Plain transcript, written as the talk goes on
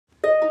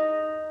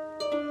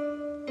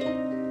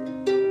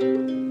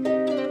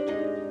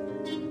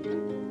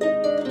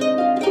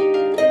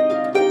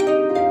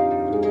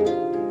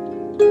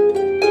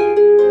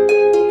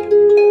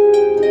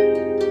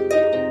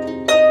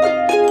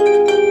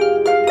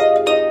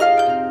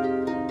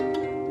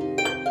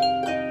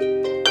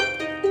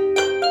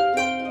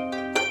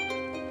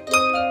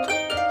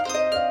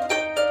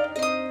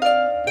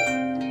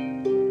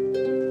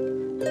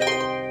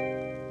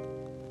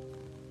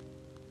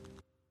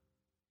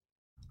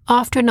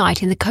After a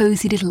night in the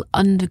cosy little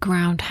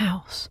underground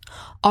house,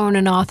 Oren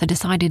and Arthur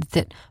decided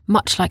that,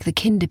 much like the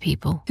Kinder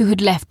people who had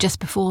left just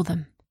before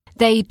them,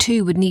 they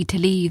too would need to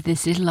leave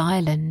this little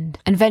island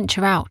and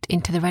venture out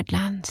into the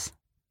Redlands.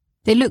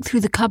 They looked through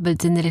the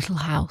cupboards in the little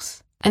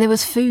house, and there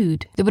was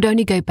food that would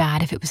only go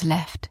bad if it was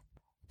left.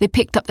 They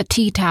picked up the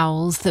tea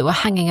towels that were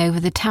hanging over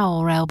the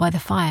towel rail by the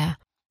fire,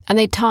 and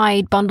they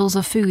tied bundles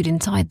of food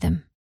inside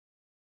them.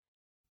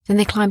 Then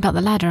they climbed up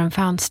the ladder and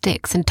found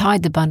sticks and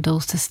tied the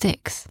bundles to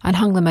sticks and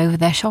hung them over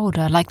their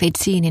shoulder like they'd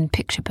seen in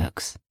picture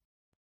books.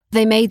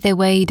 They made their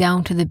way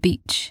down to the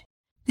beach.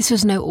 This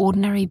was no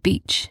ordinary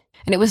beach,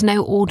 and it was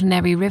no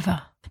ordinary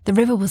river. The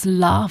river was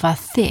lava,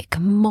 thick,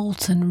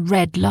 molten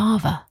red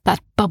lava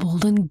that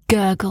bubbled and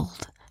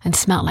gurgled and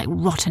smelt like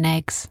rotten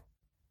eggs.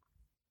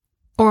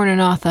 Oren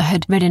and Arthur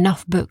had read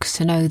enough books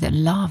to know that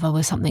lava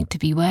was something to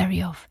be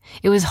wary of.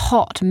 It was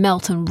hot,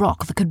 molten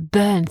rock that could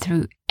burn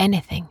through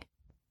anything.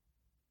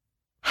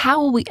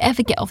 "How will we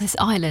ever get off this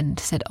island?"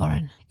 said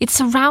Oren. "It's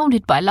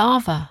surrounded by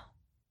lava."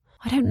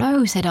 "I don't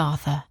know," said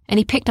Arthur, and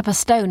he picked up a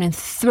stone and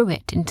threw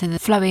it into the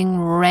flowing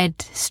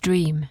red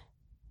stream.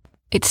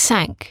 It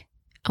sank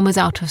and was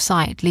out of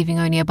sight, leaving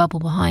only a bubble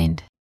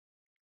behind.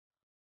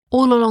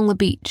 All along the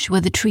beach,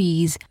 where the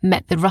trees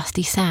met the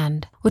rusty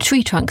sand, were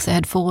tree trunks that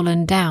had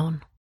fallen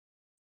down.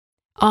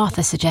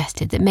 Arthur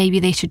suggested that maybe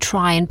they should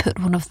try and put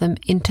one of them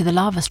into the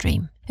lava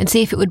stream and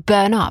see if it would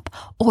burn up,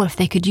 or if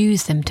they could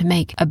use them to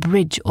make a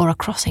bridge or a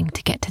crossing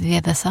to get to the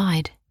other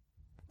side.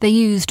 They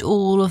used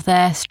all of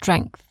their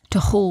strength to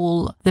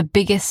haul the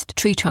biggest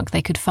tree trunk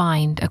they could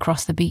find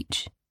across the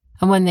beach,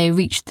 and when they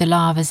reached the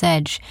lava's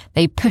edge,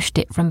 they pushed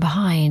it from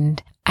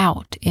behind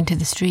out into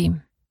the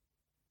stream.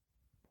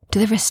 To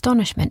their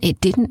astonishment, it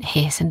didn't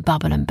hiss and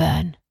bubble and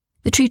burn.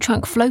 The tree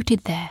trunk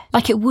floated there,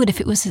 like it would if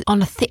it was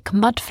on a thick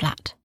mud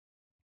flat.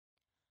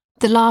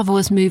 The lava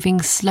was moving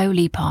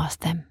slowly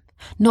past them,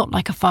 not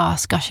like a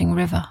fast gushing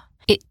river.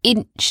 It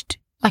inched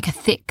like a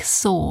thick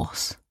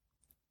sauce.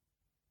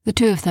 The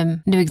two of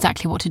them knew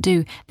exactly what to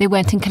do. They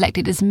went and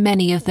collected as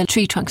many of the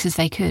tree trunks as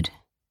they could.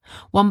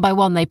 One by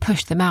one they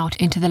pushed them out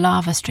into the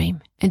lava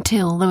stream,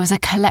 until there was a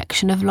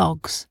collection of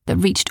logs that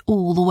reached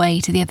all the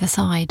way to the other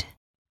side.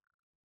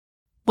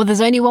 "Well,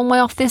 there's only one way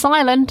off this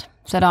island,"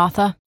 said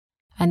Arthur,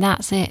 "and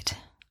that's it."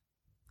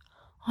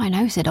 "I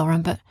know," said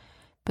Oren, but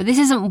this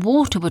isn't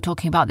water we're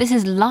talking about. This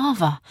is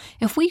lava.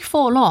 If we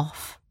fall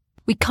off..."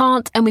 "We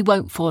can't and we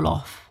won't fall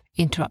off,"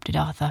 interrupted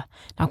Arthur.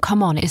 "Now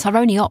come on, it's our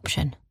only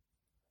option."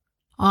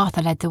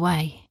 Arthur led the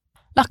way.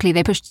 Luckily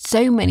they pushed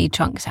so many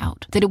trunks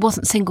out that it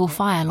wasn't single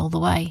file all the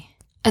way.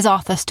 As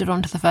Arthur stood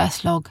onto the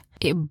first log,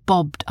 it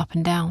bobbed up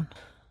and down.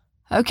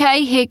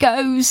 "Okay, here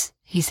goes,"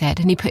 he said,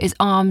 and he put his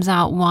arms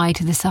out wide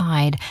to the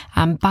side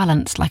and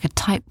balanced like a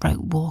tightrope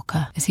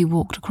walker as he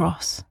walked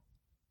across.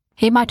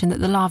 He imagined that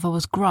the lava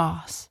was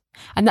grass,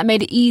 and that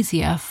made it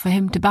easier for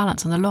him to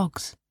balance on the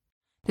logs.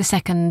 The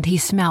second he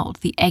smelt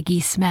the eggy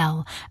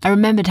smell and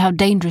remembered how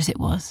dangerous it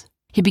was,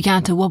 he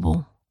began to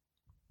wobble.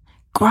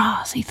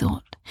 "Grass," he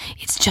thought.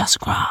 "It's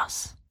just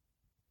grass."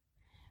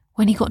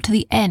 When he got to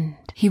the end,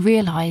 he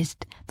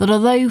realised that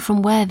although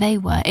from where they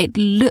were it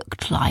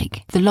looked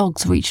like the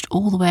logs reached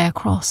all the way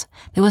across,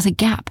 there was a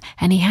gap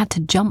and he had to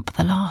jump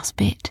the last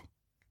bit.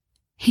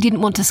 He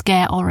didn't want to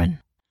scare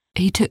Oren.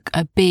 He took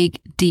a big,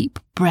 deep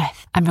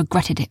breath and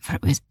regretted it, for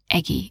it was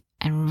eggy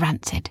and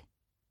rancid.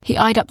 He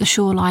eyed up the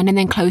shoreline and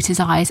then closed his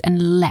eyes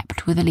and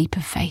leapt with a leap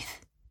of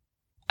faith.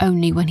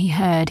 Only when he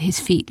heard his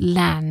feet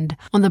land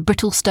on the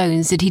brittle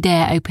stones did he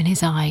dare open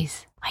his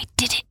eyes. "I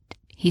did it,"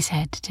 he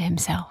said to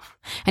himself,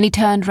 and he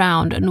turned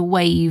round and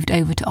waved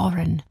over to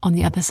Oren on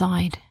the other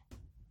side.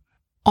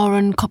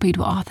 Oren copied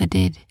what Arthur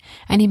did,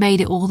 and he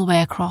made it all the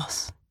way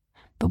across.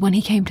 But when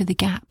he came to the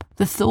gap,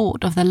 the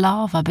thought of the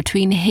lava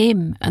between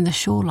him and the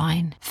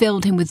shoreline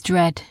filled him with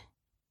dread.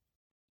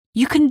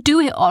 "You can do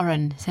it,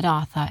 Oren," said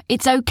Arthur.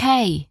 "It's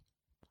okay."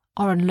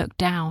 Oren looked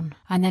down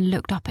and then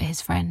looked up at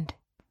his friend.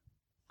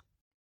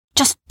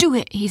 "Just do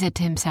it," he said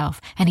to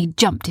himself, and he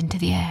jumped into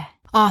the air.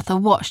 Arthur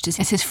watched as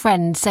his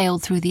friend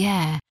sailed through the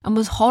air and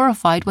was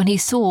horrified when he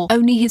saw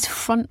only his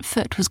front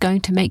foot was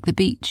going to make the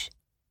beach.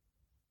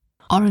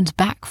 Oren's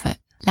back foot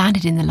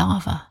landed in the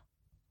lava.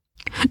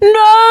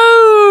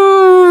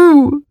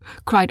 "No!"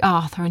 cried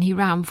Arthur, and he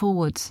ran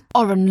forwards.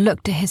 Oren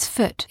looked at his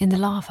foot in the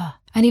lava,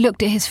 and he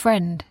looked at his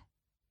friend.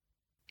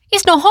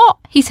 "It's not hot,"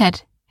 he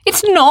said.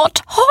 "It's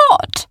not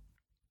hot."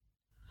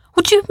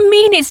 "What do you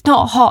mean it's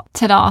not hot?"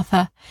 said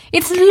Arthur.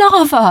 "It's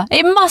lava.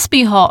 It must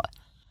be hot."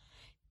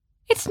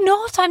 "It's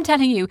not, I'm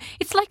telling you.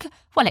 It's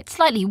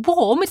slightly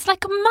warm. It's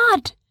like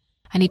mud."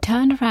 And he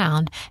turned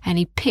around and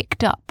he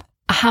picked up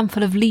a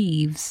handful of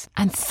leaves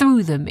and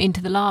threw them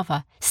into the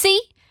lava.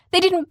 "See? They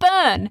didn't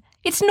burn.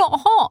 It's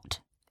not hot."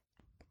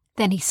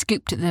 Then he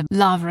scooped at the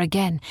lava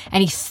again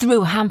and he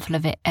threw a handful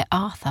of it at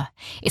Arthur.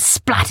 It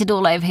splattered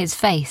all over his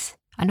face,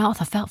 and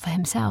Arthur felt for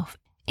himself.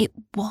 It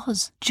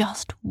was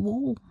just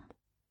warm.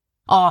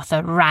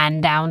 Arthur ran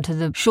down to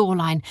the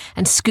shoreline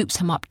and scooped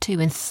some up too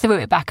and threw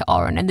it back at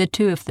Oren, and the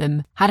two of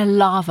them had a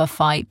lava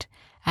fight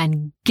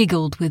and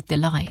giggled with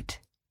delight.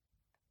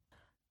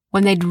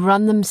 when they'd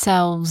run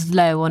themselves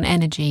low on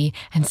energy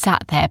and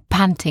sat there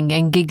panting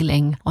and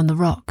giggling on the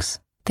rocks,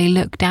 they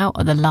looked out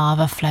at the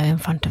lava flow in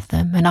front of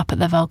them and up at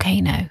the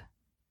volcano.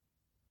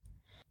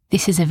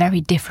 "This is a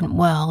very different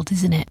world,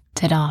 isn't it?"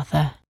 said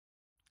Arthur.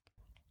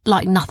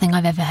 "Like nothing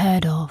I've ever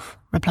heard of,"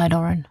 replied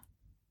Oren.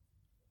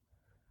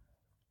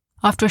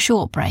 After a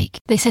short break,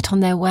 they set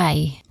on their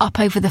way up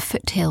over the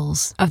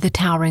foothills of the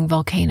towering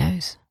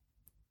volcanoes.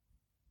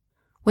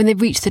 When they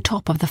reached the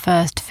top of the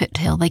first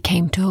foothill, they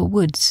came to a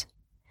woods.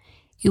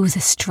 It was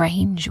a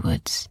strange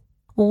woods.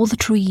 All the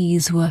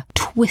trees were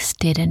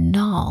twisted and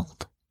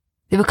gnarled.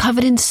 They were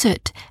covered in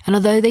soot, and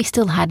although they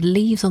still had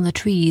leaves on the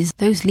trees,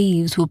 those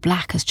leaves were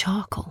black as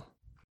charcoal.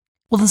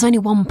 "Well, there's only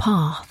one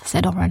path,"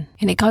 said Oren,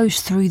 "and it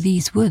goes through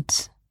these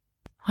woods."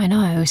 "I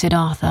know," said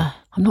Arthur.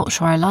 "I'm not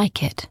sure I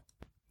like it."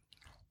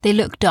 They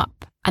looked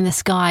up, and the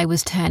sky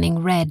was turning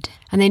red,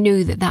 and they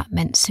knew that that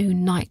meant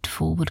soon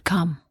nightfall would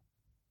come.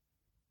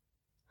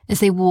 As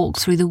they walked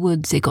through the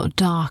woods, it got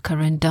darker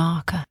and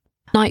darker.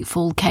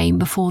 Nightfall came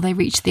before they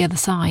reached the other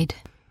side.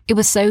 It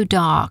was so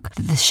dark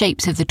that the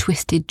shapes of the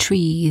twisted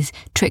trees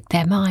tricked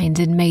their minds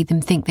and made them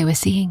think they were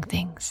seeing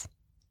things.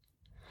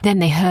 Then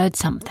they heard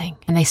something,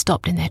 and they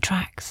stopped in their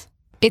tracks.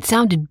 It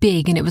sounded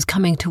big, and it was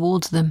coming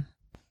towards them.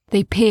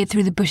 They peered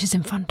through the bushes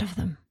in front of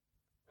them,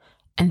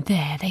 and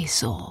there they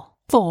saw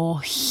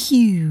 4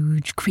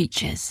 huge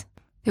creatures.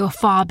 They were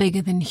far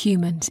bigger than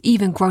humans,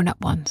 even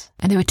grown-up ones,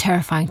 and they were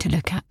terrifying to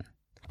look at.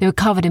 They were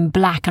covered in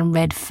black and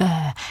red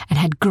fur and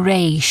had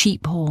grey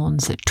sheep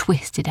horns that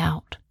twisted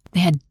out. They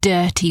had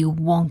dirty,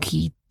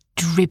 wonky,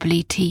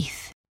 dribbly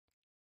teeth.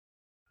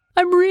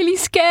 "I'm really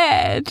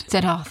scared,"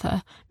 said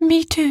Arthur.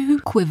 "Me too,"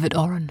 quivered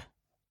Oren.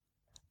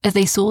 As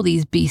they saw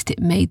these beasts, it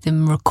made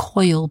them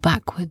recoil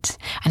backwards,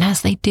 and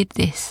as they did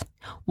this,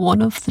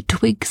 one of the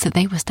twigs that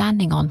they were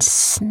standing on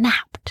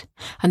snapped,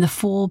 and the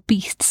 4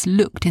 beasts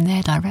looked in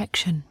their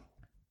direction.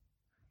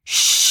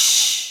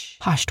 "Shh!"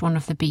 hushed one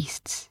of the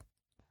beasts.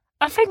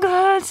 "I think I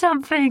heard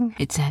something,"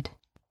 it said.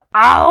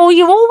 "Oh,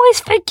 you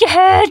always think you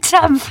heard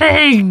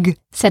something,"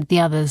 said the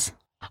others.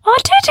 "I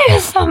did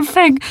hear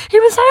something. He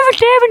was over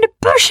there in the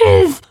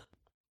bushes."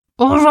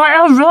 All right,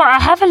 I'll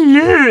have a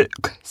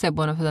look," said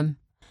one of them.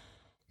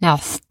 "Now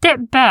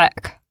step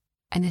back."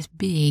 And this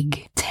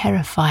big,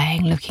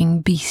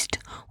 terrifying-looking beast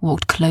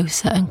walked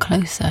closer and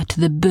closer to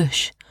the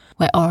bush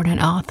where Oren and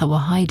Arthur were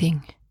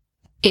hiding.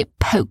 It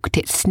poked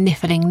its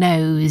sniffling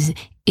nose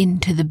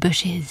into the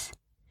bushes,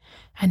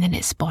 and then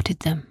it spotted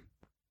them.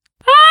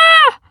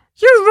 "Ah,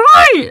 you're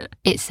right,"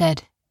 it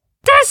said.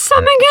 "There's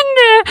something in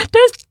there.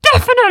 There's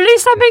definitely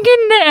something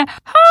in there.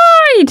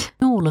 Hide!"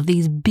 All of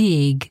these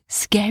big,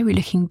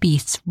 scary-looking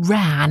beasts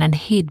ran and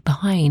hid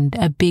behind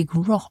a big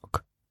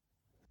rock.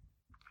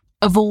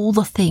 Of all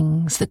the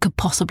things that could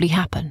possibly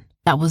happen,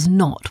 that was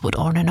not what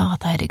Oren and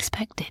Arthur had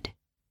expected.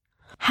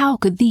 How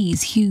could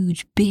these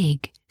huge,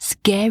 big,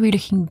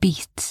 scary-looking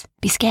beasts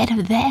be scared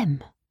of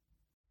them?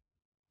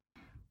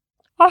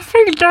 "I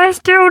think they're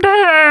still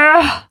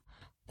there,"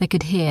 they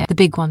could hear the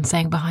big one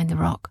saying behind the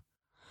rock.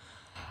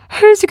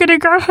 "Who's going to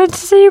go and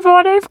see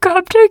what they've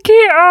come to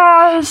get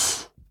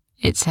us?"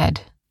 it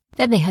said.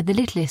 Then they heard the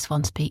littlest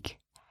one speak.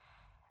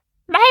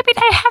 "Maybe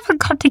they haven't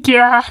come to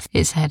get us,"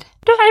 it said.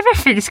 "Not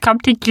everything's come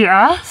to get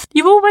us.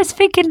 You're always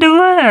thinking the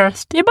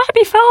worst. It might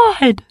be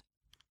fine."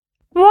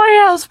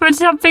 "Why else would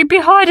something be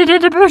hiding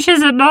in the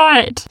bushes at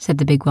night?" said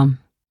the big one.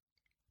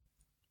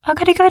 "I'm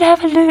going to go and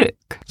have a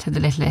look," said the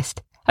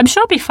littlest. "I'm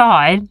sure it'll be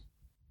fine."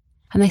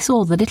 And they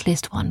saw the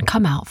littlest one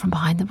come out from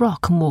behind the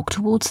rock and walk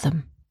towards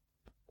them.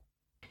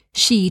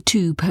 She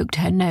too poked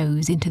her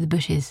nose into the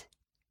bushes.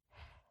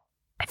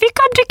 "Have you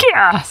come to get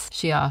us?"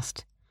 she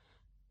asked.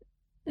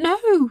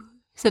 "No,"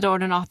 said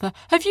Oren and Arthur.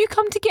 "Have you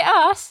come to get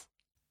us?"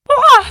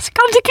 "What?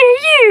 Come to get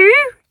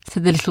you?"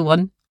 said the little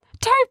one.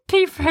 "Don't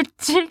be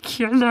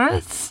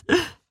ridiculous.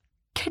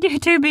 Can you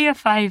do me a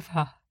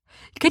favour?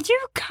 Could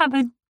you come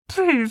and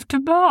prove to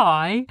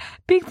my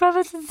big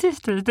brothers and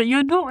sisters that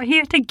you're not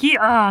here to get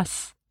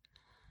us?"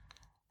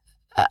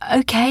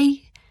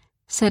 "Okay,"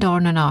 said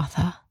Oren and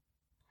Arthur.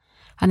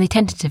 And they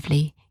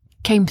tentatively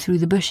came through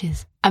the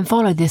bushes and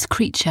followed this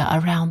creature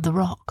around the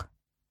rock.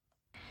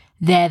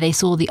 There they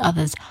saw the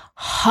others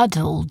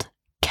huddled,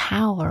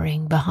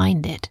 cowering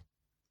behind it.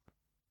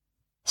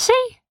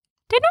 "See,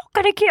 they're not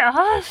going to get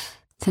us,"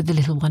 said the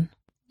little one.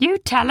 "You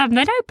tell them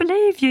they don't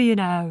believe you, you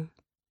know."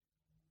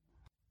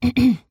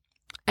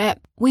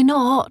 We're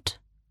not,"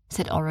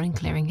 said Oren,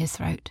 clearing his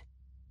throat.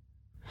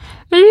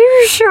 "Are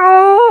you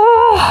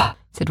sure?"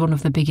 said one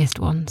of the biggest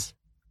ones.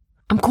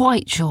 "I'm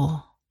quite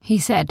sure," he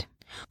said.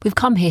 "We've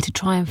come here to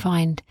try and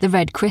find the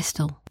red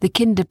crystal. The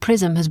Kinder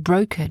prism has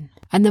broken,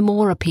 and the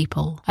Mora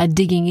people are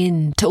digging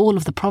in to all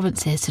of the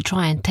provinces to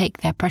try and take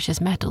their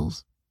precious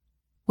metals.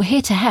 We're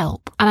here to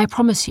help, and I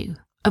promise you,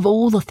 of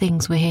all the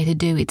things we're here to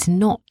do, it's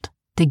not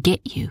to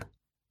get you."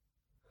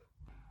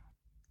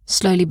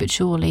 Slowly but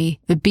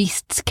surely, the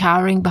beasts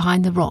cowering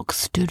behind the rocks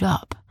stood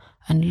up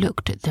and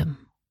looked at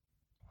them.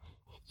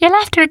 "You'll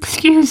have to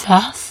excuse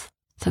us,"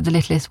 said the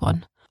littlest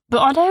one.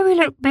 "but I know we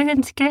look big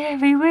and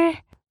scary.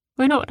 We're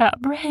We're not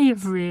that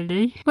brave,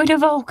 really. We're the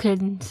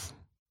Volcans,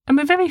 and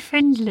we're very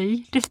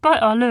friendly, despite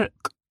our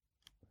look.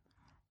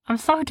 I'm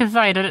sorry to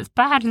say that it's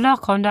bad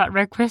luck on that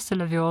red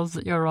crystal of yours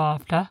that you're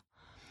after.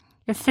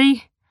 You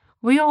see,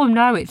 we all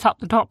know it's up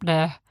the top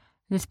there.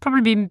 It's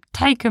probably been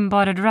taken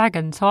by the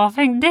dragon, so I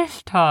think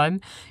this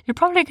time you're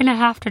probably going to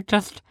have to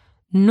just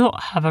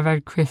not have a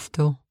red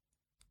crystal.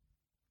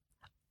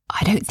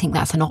 I don't think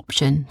that's an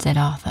option, said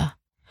Arthur.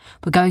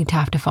 We're going to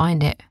have to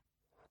find it.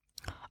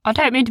 I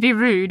don't mean to be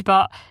rude,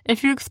 but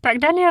if you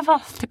expect any of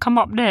us to come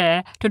up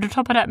there to the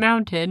top of that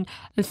mountain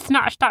and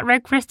snatch that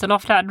red crystal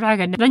off that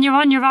dragon, then you're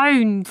on your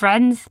own,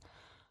 friends.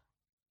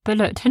 But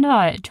look,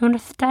 tonight, do you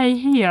want to stay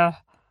here?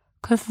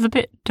 'Cause it's a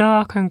bit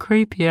dark and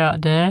creepy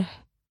out there.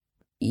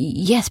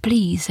 Yes,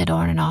 please, said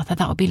Oren and Arthur.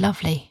 That would be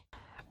lovely.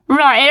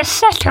 Right, it's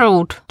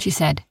settled, she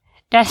said.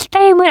 They're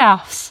staying with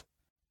us.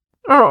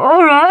 Oh,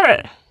 all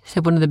right,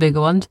 said one of the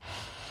bigger ones.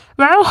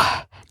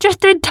 Well,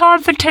 just in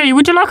time for tea.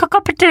 Would you like a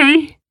cup of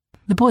tea?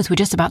 The boys were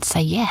just about to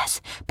say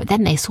yes, but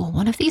then they saw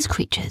one of these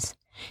creatures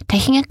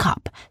taking a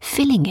cup,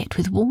 filling it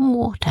with warm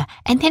water,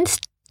 and then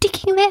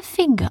sticking their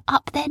finger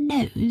up their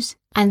nose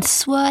and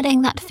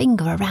swirling that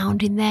finger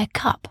around in their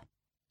cup.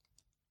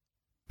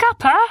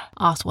 Cuppa?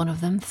 Asked one of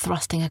them,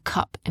 thrusting a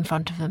cup in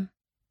front of them.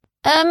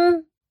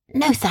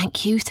 No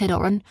thank you, said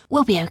Oren.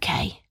 We'll be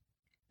okay.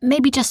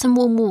 Maybe just some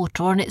warm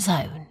water on its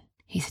own,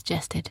 he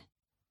suggested.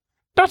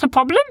 Not a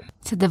problem,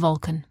 said the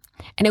Vulcan,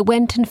 and it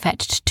went and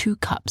fetched 2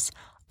 cups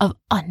of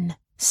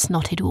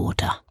unsnotted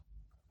water.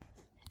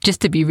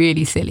 Just to be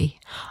really silly,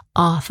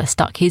 Arthur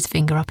stuck his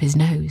finger up his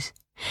nose,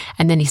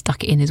 and then he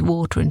stuck it in his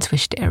water and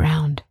swished it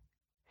around.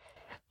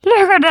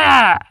 Look at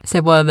that,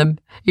 said one of them.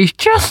 He's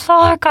just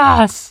like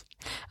us.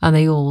 And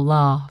they all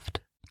laughed.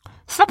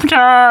 Supper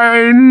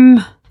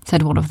time,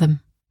 said one of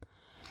them,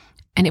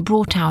 and it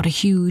brought out a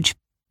huge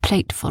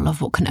plateful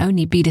of what can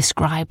only be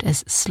described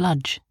as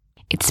sludge.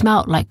 It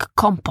smelt like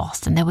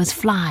compost, and there was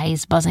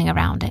flies buzzing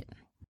around it.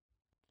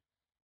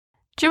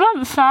 Do you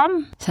want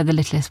some? Said the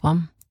littlest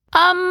one.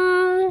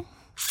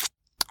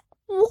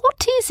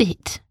 What is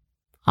it?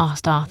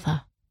 Asked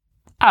Arthur.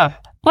 Oh,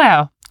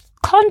 well,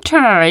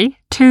 contrary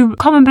to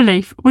common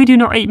belief, we do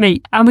not eat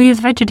meat, and we as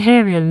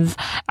vegetarians,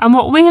 and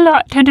what we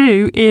like to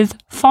do is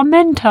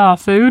ferment our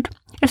food.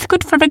 It's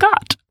good for the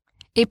gut.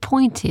 It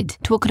pointed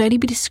to what could only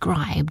be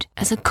described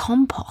as a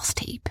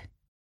compost heap.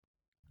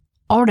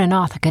 Oren and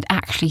Arthur could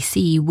actually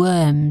see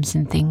worms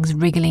and things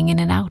wriggling in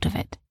and out of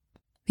it.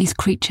 These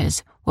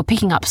creatures were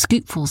picking up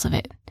scoopfuls of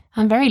it,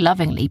 and very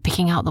lovingly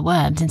picking out the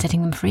worms and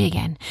setting them free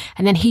again,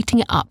 and then heating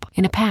it up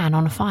in a pan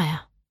on a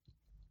fire.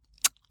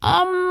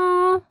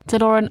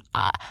 Said Oren,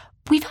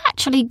 we've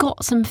actually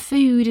got some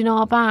food in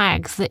our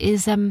bags that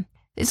is,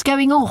 it's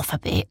going off a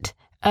bit.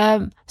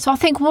 So I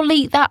think we'll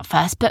eat that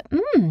first, but,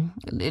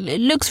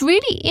 it looks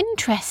really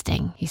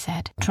interesting, he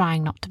said,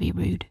 trying not to be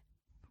rude.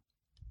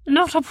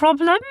 Not a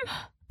problem.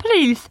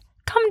 Please,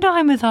 come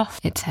dine with us,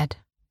 it said.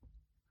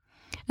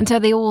 And so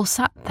they all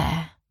sat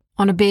there,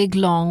 on a big,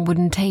 long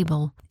wooden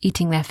table,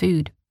 eating their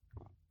food.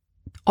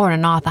 Oren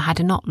and Arthur had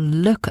to not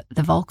look at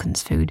the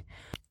Vulcan's food.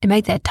 It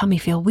made their tummy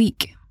feel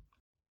weak.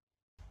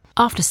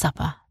 After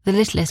supper, the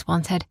littlest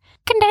one said,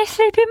 Can they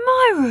sleep in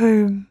my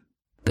room?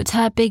 But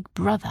her big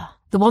brother,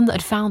 the one that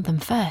had found them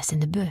first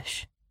in the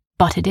bush,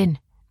 butted in.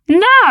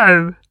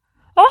 No!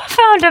 I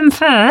found them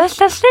first.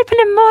 They're sleeping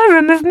in my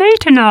room with me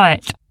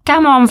tonight.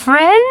 Come on,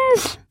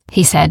 friends,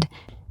 he said,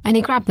 and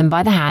he grabbed them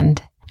by the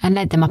hand and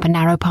led them up a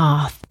narrow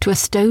path to a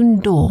stone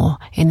door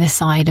in the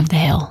side of the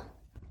hill.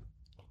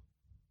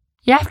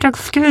 You have to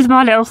excuse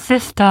my little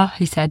sister,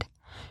 he said.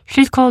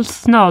 She's called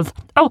Snoz.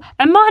 Oh,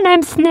 and my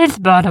name's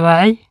Sniz, by the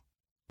way.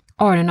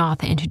 Oren and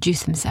Arthur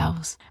introduced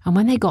themselves, and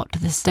when they got to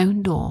the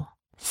stone door,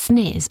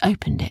 Sniz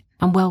opened it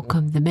and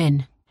welcomed them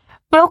in.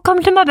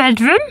 Welcome to my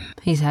bedroom,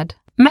 he said.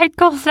 Make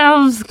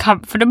yourselves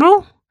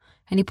comfortable.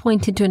 And he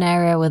pointed to an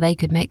area where they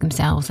could make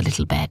themselves a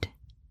little bed.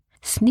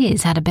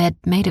 Sniz had a bed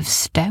made of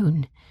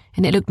stone,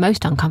 and it looked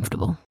most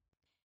uncomfortable.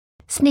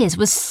 Sniz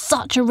was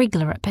such a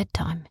wriggler at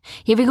bedtime.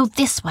 He wriggled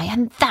this way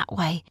and that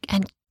way,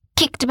 and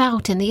kicked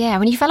about in the air,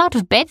 and he fell out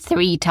of bed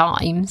 3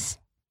 times.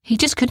 He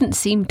just couldn't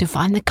seem to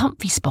find the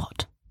comfy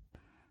spot.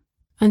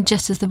 And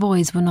just as the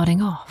boys were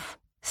nodding off,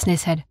 Sniz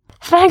said,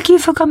 Thank you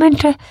for coming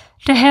to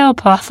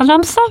help us, and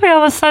I'm sorry I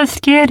was so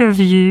scared of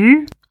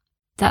you.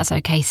 That's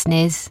okay,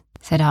 Sniz,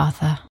 said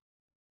Arthur.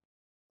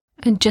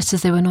 And just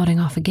as they were nodding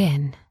off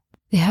again,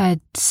 they heard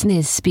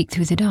Sniz speak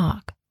through the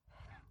dark.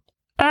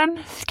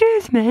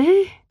 Excuse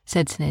me,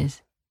 said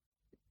Sniz.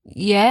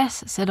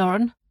 Yes, said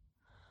Oren.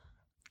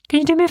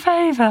 Can you do me a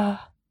favour?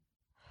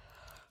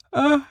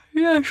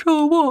 Yeah,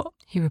 sure, what?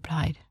 He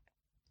replied.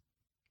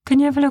 Can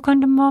you have a look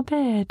under my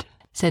bed?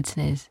 Said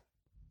Sniz.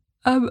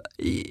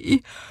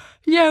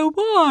 Yeah,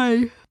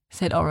 why?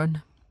 Said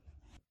Oren.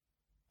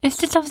 It's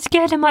just I'm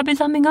scared there might be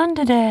something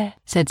under there,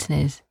 said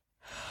Sniz.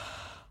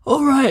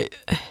 All right,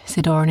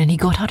 said Oren, and he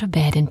got out of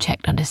bed and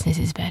checked under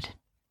Sniz's bed.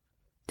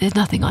 There's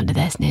nothing under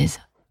there, Sniz.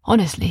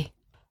 Honestly.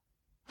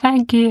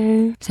 Thank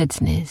you, said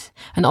Sniz,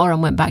 and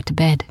Oren went back to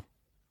bed.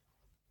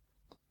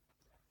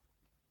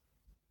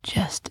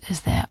 just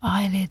as their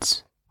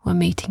eyelids were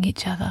meeting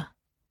each other.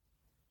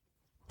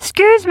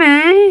 "Excuse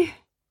me,"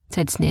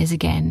 said Sniz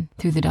again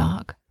through the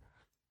dark.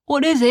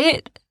 "What is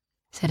it?"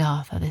 said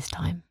Arthur this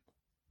time.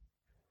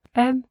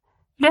 I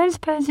don't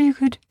suppose you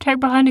could check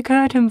behind the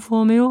curtain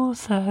for me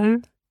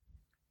also?"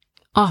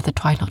 Arthur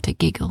tried not to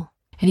giggle,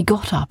 and he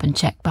got up and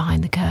checked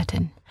behind the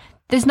curtain.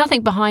 "There's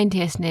nothing behind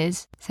here,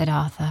 Sniz," said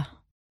Arthur.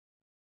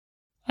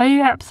 "Are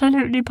you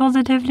absolutely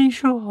positively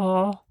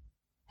sure?"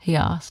 he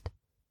asked.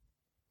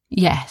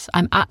 "Yes,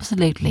 I'm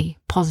absolutely,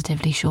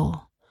 positively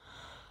sure."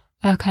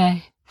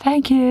 "Okay,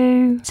 thank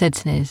you," said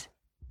Sniz,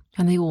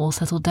 and they all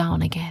settled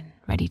down again,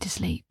 ready to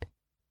sleep.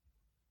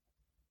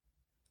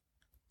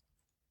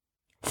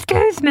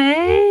 "Excuse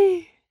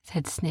me,"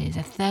 said Sniz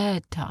a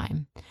third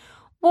time.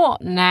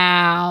 "What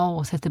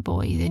now?" said the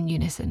boys in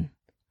unison.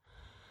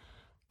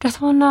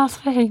 "Just one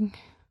last thing."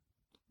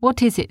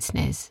 "What is it,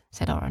 Sniz?"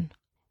 said Oren.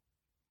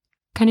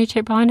 "Can you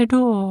check behind the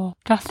door,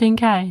 just in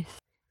case?"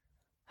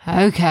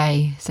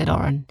 "Okay," said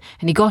Oren,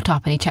 and he got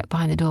up and he checked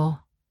behind the door.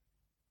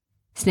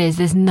 "Sniz,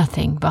 there's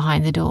nothing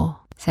behind the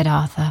door," said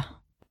Arthur.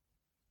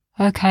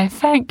 "Okay,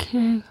 thank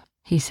you,"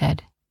 he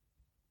said.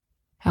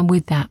 And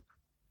with that,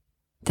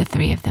 the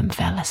three of them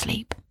fell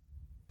asleep.